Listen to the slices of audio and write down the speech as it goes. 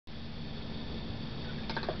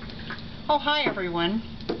Oh, hi everyone.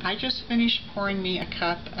 I just finished pouring me a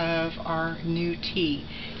cup of our new tea.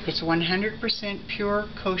 It's 100% pure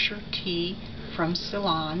kosher tea from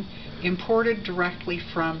Ceylon, imported directly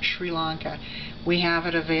from Sri Lanka. We have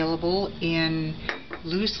it available in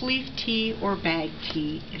loose leaf tea or bag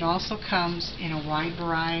tea. It also comes in a wide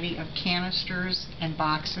variety of canisters and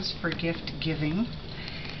boxes for gift giving.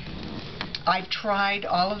 I've tried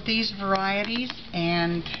all of these varieties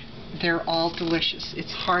and they're all delicious.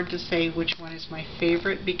 It's hard to say which one is my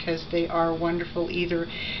favorite because they are wonderful either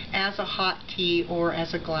as a hot tea or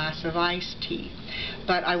as a glass of iced tea.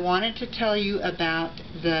 But I wanted to tell you about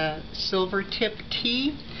the silver tip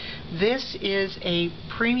tea. This is a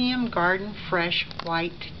premium garden fresh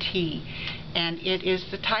white tea, and it is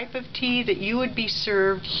the type of tea that you would be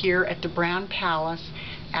served here at the Brown Palace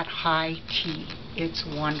at high tea. It's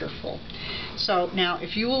wonderful. So now,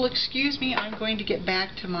 if you will excuse me, I'm going to get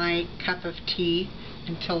back to my cup of tea.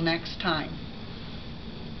 Until next time.